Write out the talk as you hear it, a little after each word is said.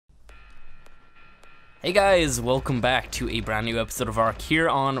Hey guys, welcome back to a brand new episode of Ark here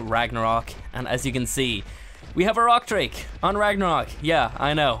on Ragnarok, and as you can see, we have a rock drake on Ragnarok. Yeah,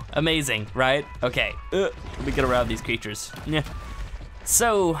 I know, amazing, right? Okay, let me get around these creatures. Yeah.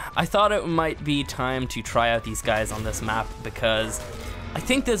 So, I thought it might be time to try out these guys on this map because I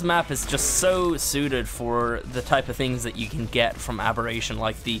think this map is just so suited for the type of things that you can get from Aberration,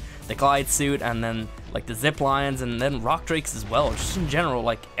 like the glide suit and then like the zip lines and then rock drakes as well. Just in general,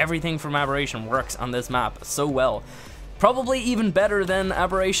 like everything from Aberration works on this map so well. Probably even better than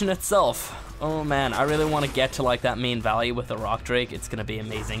Aberration itself. Oh man, I really want to get to like that main valley with the rock drake. It's gonna be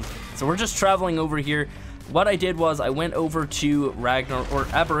amazing. So we're just traveling over here. What I did was I went over to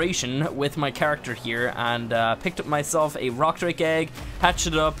Aberration with my character here and picked up myself a rock drake egg, hatched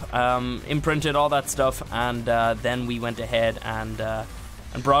it up, imprinted all that stuff, and then we went ahead and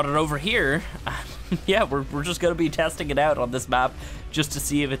brought it over here. Yeah, we're just gonna be testing it out on this map just to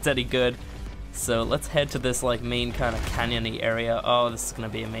see if it's any good. So let's head to this like main kind of canyony area. Oh, this is gonna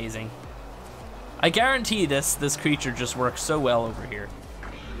be amazing. I guarantee this creature just works so well over here.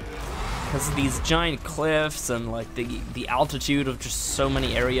 Because of these giant cliffs and like the altitude of just so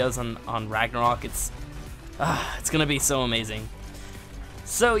many areas on Ragnarok, it's gonna be so amazing.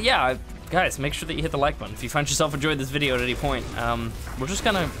 So yeah, guys, make sure that you hit the like button if you find yourself enjoying this video at any point. We're just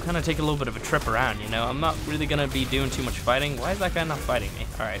gonna kind of take a little bit of a trip around, you know. I'm not really gonna be doing too much fighting. Why is that guy not fighting me?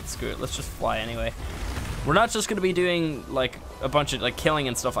 All right, screw it. Let's just fly anyway. We're not just gonna be doing like a bunch of like killing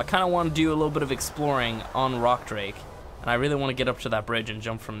and stuff. I kind of want to do a little bit of exploring on Rock Drake, and I really want to get up to that bridge and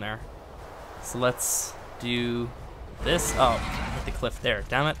jump from there. So let's do this. Oh, hit the cliff there.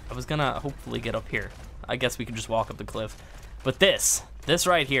 Damn it. I was gonna hopefully get up here. I guess we could just walk up the cliff. But this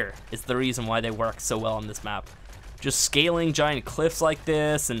right here is the reason why they work so well on this map. Just scaling giant cliffs like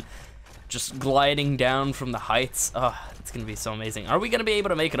this and just gliding down from the heights. Oh, it's gonna be so amazing. Are we gonna be able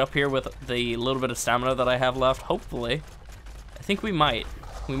to make it up here with the little bit of stamina that I have left? Hopefully. I think we might.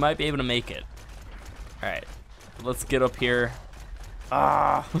 We might be able to make it. All right, let's get up here.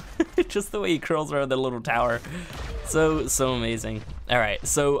 Ah, just the way he curls around the little tower. So amazing. All right,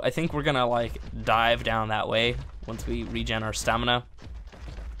 so I think we're gonna like dive down that way once we regen our stamina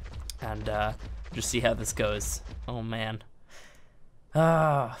and just see how this goes. Oh man.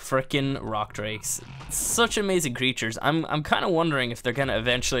 Frickin' rock drakes. Such amazing creatures. I'm kind of wondering if they're gonna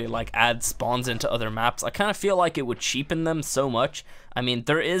eventually like add spawns into other maps. I kind of feel like it would cheapen them so much. I mean,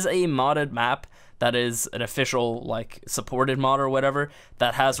 there is a modded map that is an official like supported mod or whatever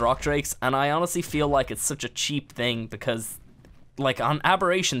that has rock drakes, and I honestly feel like it's such a cheap thing because like on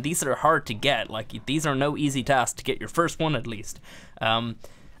Aberration these are hard to get. Like these are no easy task to get your first one at least.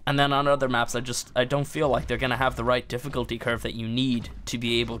 And then on other maps I don't feel like they're gonna have the right difficulty curve that you need to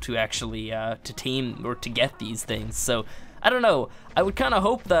be able to actually to tame or to get these things. So I don't know. I would kind of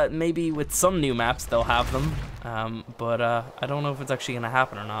hope that maybe with some new maps they'll have them, but I don't know if it's actually gonna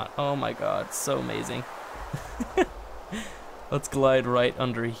happen or not. Oh my god, so amazing. Let's glide right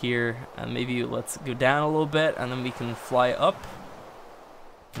under here, and maybe let's go down a little bit, and then we can fly up.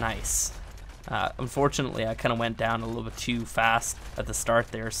 Nice. Unfortunately, I kind of went down a little bit too fast at the start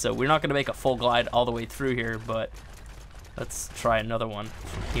there, so we're not gonna make a full glide all the way through here, but let's try another one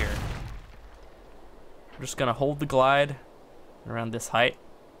from here. We're just gonna hold the glide around this height.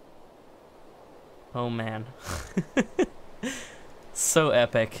 Oh man. So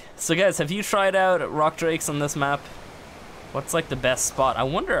epic. So guys, have you tried out rock drakes on this map? What's like the best spot? I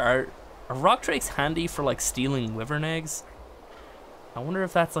wonder, are rock drakes handy for like stealing wyvern eggs? I wonder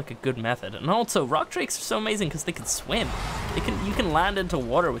if that's like a good method. And also, rock drakes are so amazing because they can swim. You can land into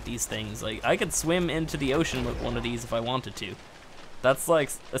water with these things. Like I could swim into the ocean with one of these if I wanted to. That's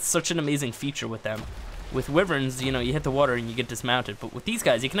such an amazing feature with them. With wyverns, you know, you hit the water and you get dismounted, but with these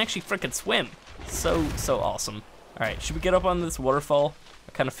guys, you can actually frickin' swim. So awesome. All right, should we get up on this waterfall?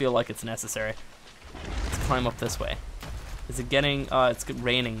 I kind of feel like it's necessary. Let's climb up this way. Is it getting, it's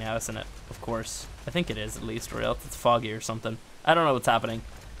raining now, isn't it? Of course. I think it is, at least, or else it's foggy or something. I don't know what's happening.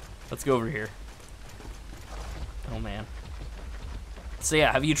 Let's go over here. Oh, man. So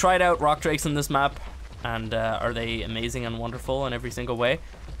yeah, have you tried out rock drakes in this map? And are they amazing and wonderful in every single way?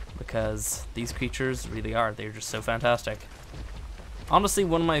 Because these creatures really are. They're just so fantastic. Honestly,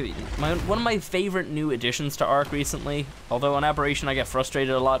 one of my favorite new additions to Ark recently. Although on Aberration I get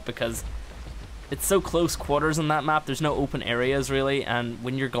frustrated a lot because it's so close quarters on that map. There's no open areas really, and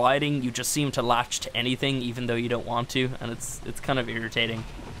when you're gliding, you just seem to latch to anything even though you don't want to, and it's kind of irritating.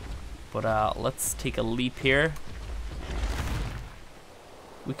 But let's take a leap here.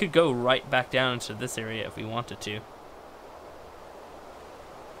 We could go right back down into this area if we wanted to.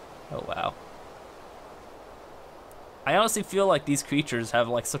 Oh wow. I honestly feel like these creatures have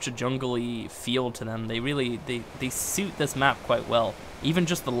like such a jungly feel to them. They really, they suit this map quite well. Even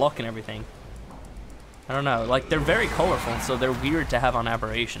just the look and everything. I don't know, like they're very colorful, so they're weird to have on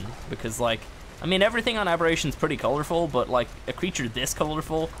Aberration. Because like, I mean everything on Aberration's pretty colorful, but like a creature this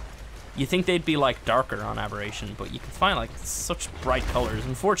colorful, you think they'd be like darker on Aberration, but you can find like such bright colors.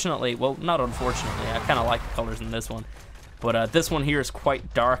 Unfortunately, well not unfortunately, I kind of like the colors in this one. But this one here is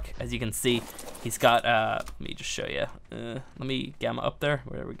quite dark, as you can see. He's got, let me just show you. Let me gamma up there.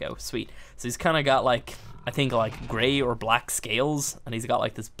 There we go, sweet. So he's kind of got like, I think like gray or black scales, and he's got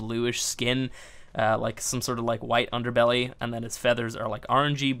like this bluish skin, like some sort of like white underbelly, and then his feathers are like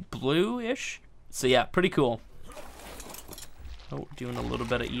orangey blue-ish. So yeah, pretty cool. Oh, doing a little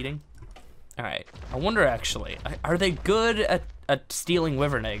bit of eating. All right, I wonder actually, are they good at stealing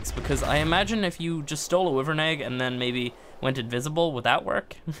wyvern eggs? Because I imagine if you just stole a wyvern egg and then maybe went invisible, would that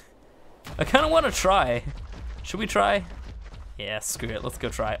work? I kind of want to try. Should we try? Yeah, screw it, let's go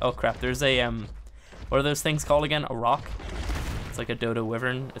try. Oh crap, there's a, what are those things called again? A rock? It's like a dodo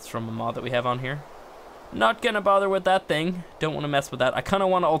wyvern. It's from a mod that we have on here. Not gonna bother with that thing. Don't want to mess with that. I kind of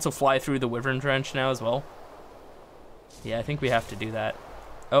want to also fly through the wyvern trench now as well. Yeah, I think we have to do that.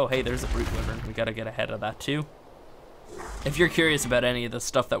 Oh, hey, there's a brute wyvern. We gotta get ahead of that too. If you're curious about any of the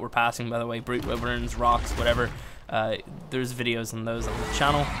stuff that we're passing, by the way, brute wyverns, rocks, whatever, there's videos on those on the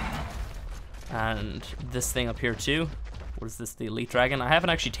channel. And this thing up here too. What is this, the elite dragon? I haven't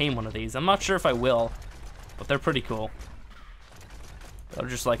actually tamed one of these. I'm not sure if I will, but they're pretty cool. They're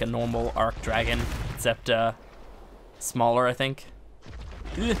just like a normal arc dragon, except smaller, I think.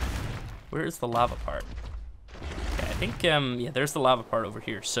 Ugh. Where's the lava part? Okay, I think, yeah, there's the lava part over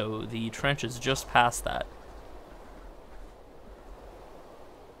here. So the trench is just past that.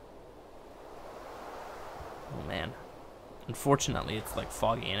 Oh man. Unfortunately, it's like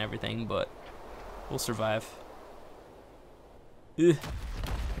foggy and everything, but we'll survive. Ugh.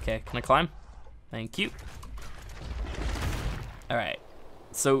 Okay, can I climb? Thank you. Alright.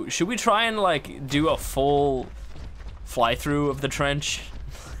 So, should we try and like do a full fly through of the trench?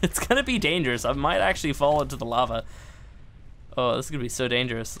 It's gonna be dangerous. I might actually fall into the lava. Oh, this is gonna be so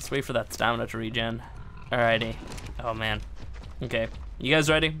dangerous. Let's wait for that stamina to regen. Alrighty. Oh man. Okay. You guys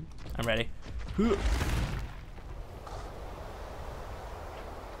ready? I'm ready.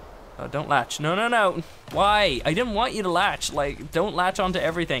 Oh, don't latch. No, no, no. Why? I didn't want you to latch. Like, don't latch onto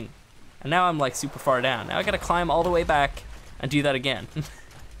everything. And now I'm like super far down. Now I gotta climb all the way back and do that again.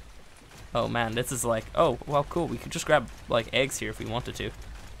 Oh man, this is like, oh, well, cool. We could just grab like eggs here if we wanted to.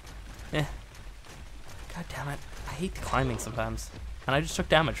 Eh. God damn it. I hate climbing sometimes. And I just took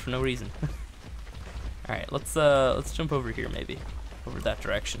damage for no reason. Alright, let's jump over here maybe. Over that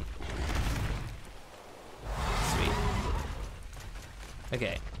direction. Sweet.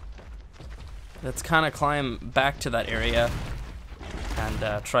 Okay. Let's kind of climb back to that area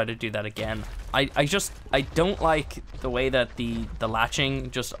and try to do that again. I don't like the way that the latching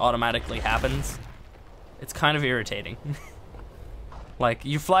just automatically happens. It's kind of irritating. Like,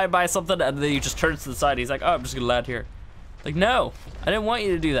 you fly by something and then you just turn to the side. He's like, oh, I'm just gonna land here. Like, no, I didn't want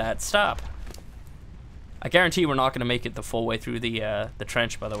you to do that. Stop. I guarantee we're not gonna make it the full way through the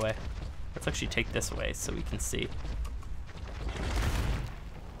trench, by the way. Let's actually take this way so we can see.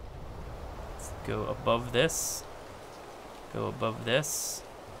 Let's go above this. Go above this.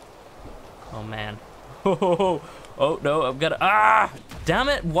 Oh man. Oh no, I'm gonna, ah! Damn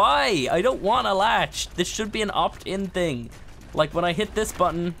it, why? I don't want a latch. This should be an opt-in thing. Like when I hit this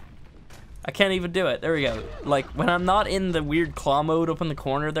button, I can't even do it. There we go. Like when I'm not in the weird claw mode up in the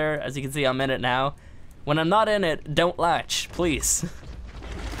corner there, as you can see, I'm in it now. When I'm not in it, don't latch, please.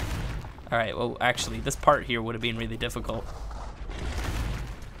 All right, well, actually, this part here would have been really difficult.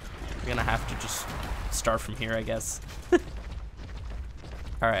 We're gonna have to just start from here, I guess.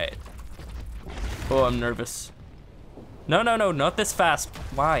 All right. Oh, I'm nervous. No, no, no, not this fast.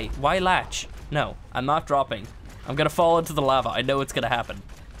 Why? Why latch? No, I'm not dropping. I'm gonna fall into the lava. I know it's gonna happen.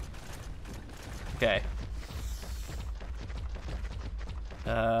 Okay.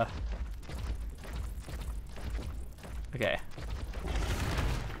 Okay.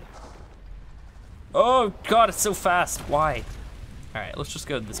 Oh god, it's so fast. Why? All right, let's just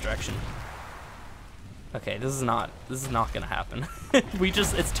go this direction. Okay, this is not gonna happen.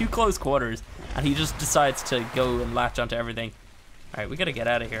 It's too close quarters, and he just decides to go and latch onto everything. All right, we gotta get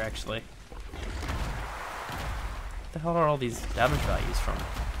out of here, actually. What the hell are all these damage values from?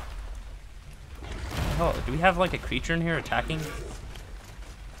 What the hell? Do we have like a creature in here attacking?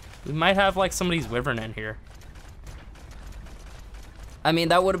 We might have like somebody's wyvern in here. I mean,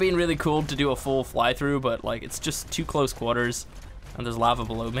 that would have been really cool to do a full fly through, but like it's just too close quarters, and there's lava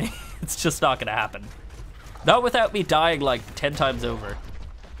below me. It's just not gonna happen. Not without me dying like 10 times over.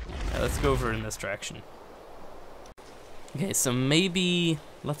 Let's go over in this direction. Okay, so maybe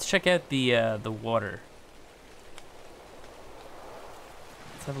let's check out the water.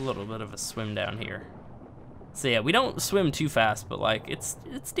 Let's have a little bit of a swim down here. So yeah, we don't swim too fast, but like it's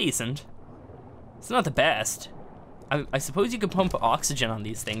decent. It's not the best. I suppose you could pump oxygen on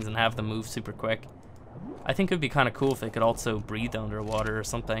these things and have them move super quick. I think it'd be kind of cool if they could also breathe underwater or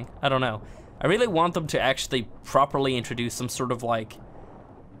something. I don't know. I really want them to actually properly introduce some sort of like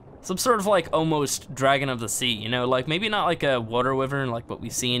almost dragon of the sea, you know, like maybe not like a water wyvern like what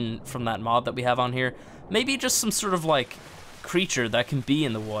we've seen from that mod that we have on here. Maybe just some sort of like creature that can be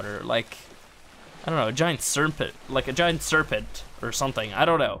in the water, like I don't know, a giant serpent, like a giant serpent or something. I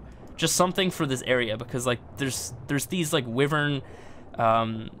don't know, just something for this area, because like there's these like wyvern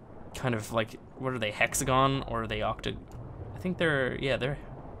kind of like, what are they, hexagon or are they octa? I think they're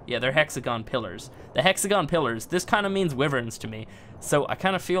hexagon pillars. The hexagon pillars, this kind of means wyverns to me. So I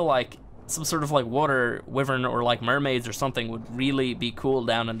kind of feel like some sort of like water wyvern or like mermaids or something would really be cool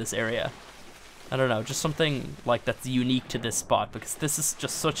down in this area. I don't know, just something like that's unique to this spot, because this is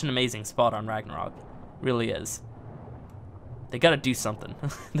just such an amazing spot on Ragnarok. Really is. They gotta do something.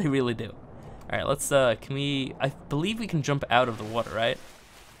 They really do. All right, let's, I believe we can jump out of the water, right?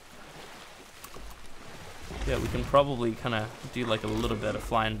 Yeah, we can probably kind of do like a little bit of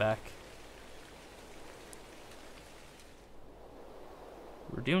flying back.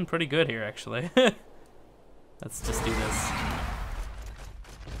 We're doing pretty good here, actually. Let's just do this.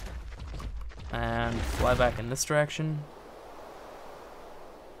 And fly back in this direction.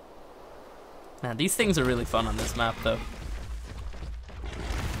 Man, these things are really fun on this map, though.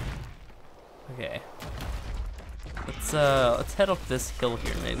 Okay. Let's head up this hill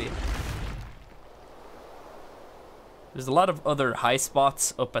here, maybe. There's a lot of other high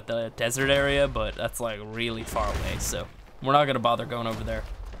spots up at the desert area, but that's like really far away, so we're not gonna bother going over there.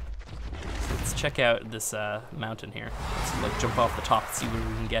 So let's check out this mountain here. Let's like jump off the top and see where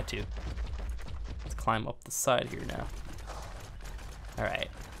we can get to. Let's climb up the side here now. All right.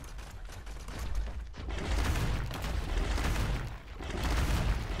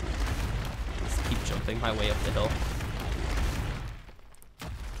 Let's keep jumping my way up the hill.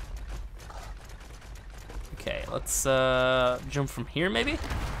 Okay, let's jump from here maybe?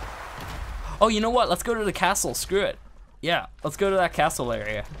 Oh, you know what? Let's go to the castle, screw it. Yeah, let's go to that castle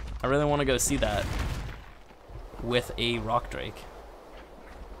area. I really want to go see that with a rock drake.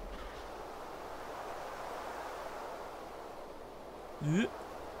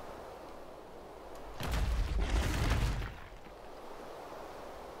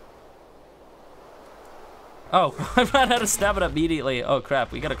 Oh, I ran out of stamina immediately. Oh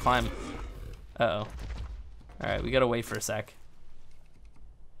crap, we gotta climb. Uh-oh. Alright, we gotta wait for a sec.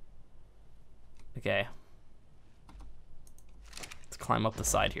 Okay. Let's climb up the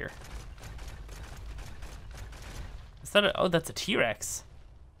side here. Is that a, oh, that's a T-Rex.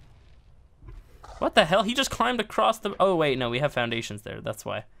 What the hell? He just climbed across the, oh wait, no, we have foundations there, that's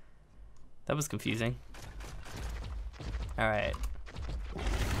why. That was confusing. Alright. Let's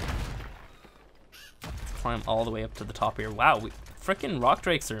climb all the way up to the top here. Wow, frickin' rock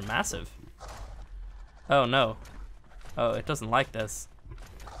drakes are massive. Oh no. Oh, it doesn't like this.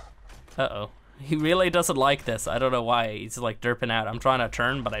 Uh-oh. He really doesn't like this. I don't know why. He's like derping out. I'm trying to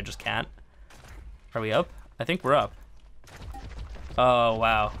turn, but I just can't. Are we up? I think we're up. Oh,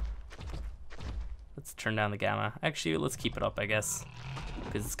 wow. Let's turn down the gamma. Actually, let's keep it up, I guess.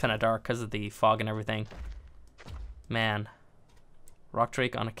 Because it's kind of dark because of the fog and everything. Man. Rock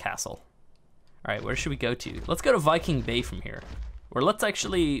drake on a castle. Alright, where should we go to? Let's go to Viking Bay from here. Or let's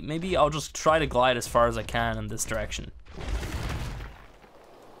actually, maybe I'll just try to glide as far as I can in this direction.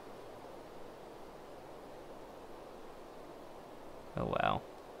 Oh wow.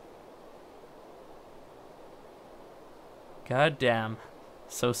 God damn.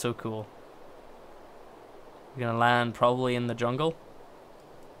 So cool. We're gonna land probably in the jungle.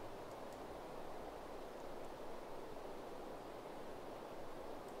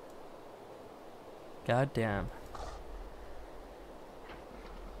 God damn.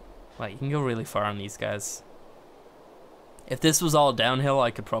 Wow, you can go really far on these guys. If this was all downhill,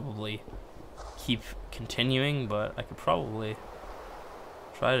 I could probably keep continuing, but I could probably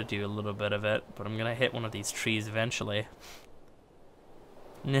try to do a little bit of it, but I'm gonna hit one of these trees eventually.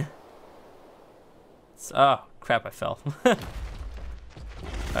 Nah. Oh, crap, I fell. Alright,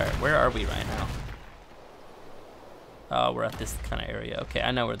 where are we right now? Oh, we're at this kind of area. Okay,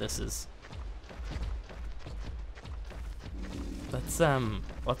 I know where this is.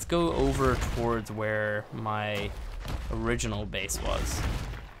 Let's go over towards where my original base was.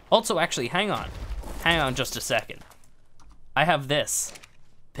 Also, actually, hang on. Hang on just a second. I have this.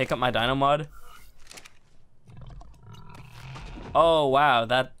 Pick up my dino mod. Oh wow,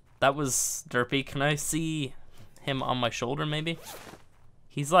 that was derpy. Can I see him on my shoulder maybe?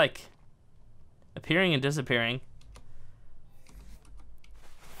 He's like appearing and disappearing.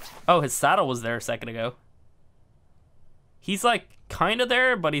 Oh, his saddle was there a second ago. He's like kind of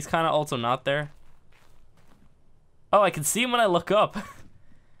there, but he's kind of also not there. Oh, I can see him when I look up.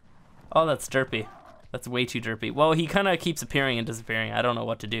 Oh, that's derpy. That's way too derpy. Well, he kind of keeps appearing and disappearing. I don't know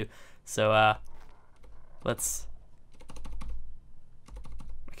what to do. So, let's...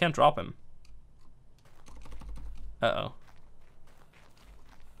 I can't drop him. Uh-oh.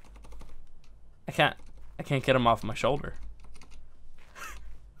 I can't get him off my shoulder.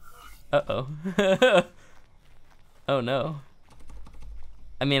 Uh-oh. Oh no.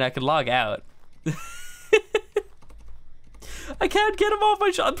 I mean, I could log out. I can't get him off my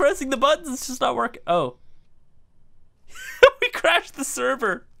shoulder. I'm pressing the buttons, it's just not working. Oh. We crashed the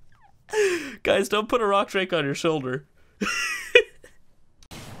server. Guys, don't put a rock drake on your shoulder.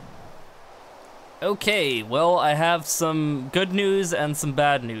 Okay, well, I have some good news and some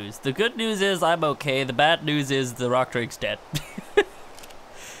bad news. The good news is I'm okay. The bad news is the rock drake's dead.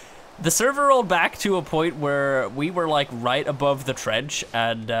 The server rolled back to a point where we were like right above the trench,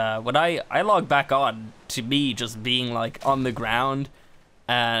 and when I logged back on to me just being like on the ground,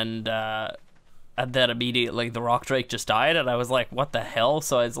 and then immediately the rock drake just died, and I was like, what the hell?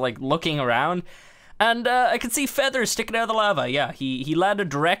 So I was like looking around, and I could see feathers sticking out of the lava. Yeah, he landed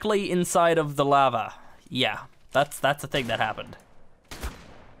directly inside of the lava. Yeah, that's the thing that happened.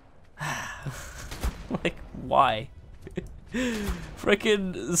 Like, why?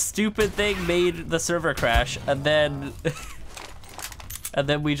 Frickin' stupid thing made the server crash, and then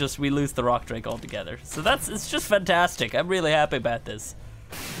we lose the rock drake altogether. So it's just fantastic. I'm really happy about this.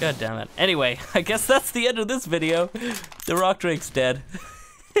 God damn it. Anyway, I guess that's the end of this video. The rock drake's dead.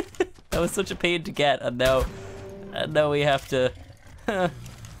 That was such a pain to get, and now we have to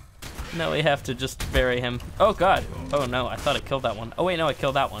now we have to just bury him. Oh god. Oh no, I thought I killed that one. Oh wait, no, I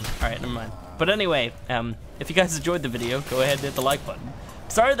killed that one. Alright, never mind. But anyway, if you guys enjoyed the video, go ahead and hit the like button.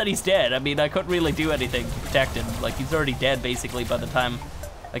 Sorry that he's dead. I mean, I couldn't really do anything to protect him. Like, he's already dead, basically, by the time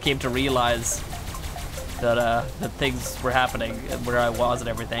I came to realize that things were happening and where I was and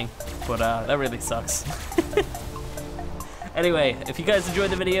everything. But that really sucks. Anyway, if you guys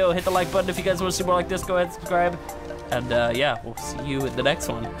enjoyed the video, hit the like button. If you guys want to see more like this, go ahead and subscribe. And yeah, we'll see you in the next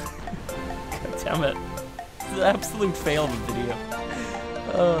one. God damn it. This is an absolute fail of a video.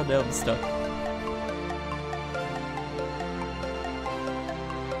 Oh, no, I'm stuck.